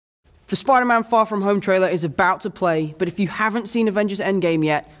The Spider-Man Far From Home trailer is about to play, but if you haven't seen Avengers Endgame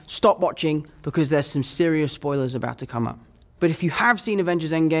yet, stop watching because there's some serious spoilers about to come up. But if you have seen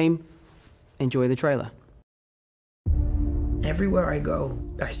Avengers Endgame, enjoy the trailer. Everywhere I go,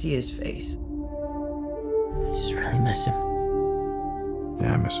 I see his face. I just really miss him.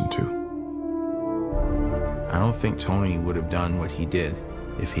 Yeah, I miss him too. I don't think Tony would have done what he did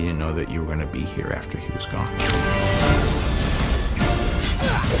if he didn't know that you were going to be here after he was gone.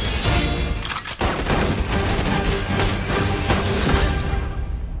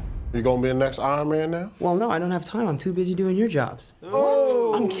 You gonna be the next Iron Man now? Well, no, I don't have time. I'm too busy doing your jobs.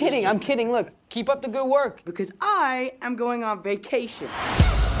 What? I'm kidding. Look, keep up the good work because I am going on vacation.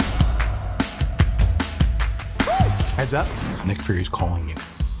 Heads up, Nick Fury's calling you.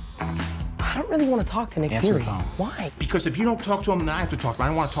 I don't really want to talk to Nick Answer Fury. the phone. Why? Because if you don't talk to him, then I have to talk to him. I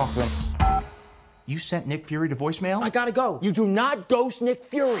don't want to talk to him. You sent Nick Fury to voicemail? I gotta go. You do not ghost Nick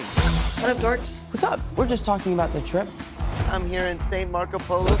Fury. What up, dorks? What's up? We're just talking about the trip. I'm here in St. Marco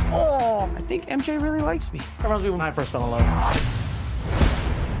Polo's. Oh, I think MJ really likes me. That reminds me when I first fell in love.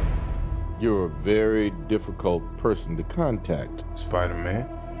 You're a very difficult person to contact, Spider-Man.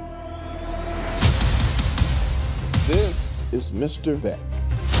 This is Mr. Beck.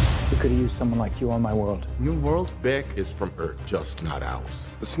 We could have used someone like you on my world. Your world? Beck is from Earth, just not ours.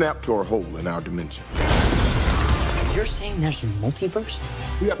 The snap tore a hole in our dimension. You're saying there's a multiverse?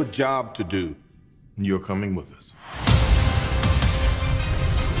 We have a job to do, and you're coming with us.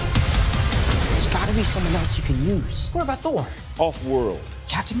 There's gotta be someone else you can use. What about Thor? Off-world.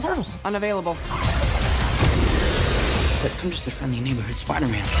 Captain Marvel? Unavailable. But I'm just a friendly neighborhood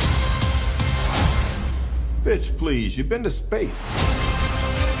Spider-Man. Bitch, please, you've been to space.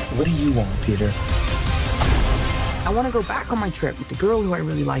 What do you want, Peter? I want to go back on my trip with the girl who I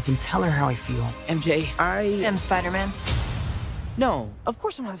really like and tell her how I feel. MJ, I am Spider-Man. No, of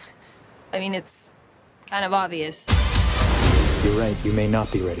course I'm not. I mean, it's kind of obvious. You're right, you may not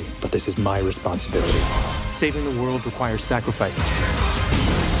be ready, but this is my responsibility. Saving the world requires sacrifice.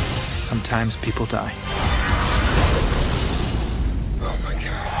 Sometimes people die. Oh my God.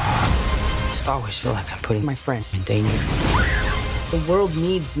 I just always feel like I'm putting my friends in danger. The world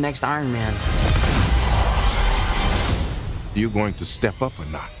needs the next Iron Man. You going to step up or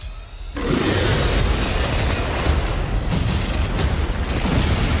not?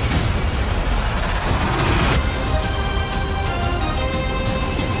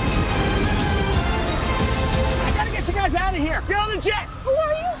 I gotta get you guys out of here. Get on the jet. Who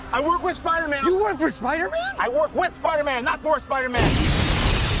are you? I work with Spider-Man. You work for Spider-Man? I work with Spider-Man, not for Spider-Man.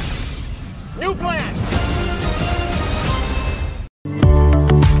 New plan.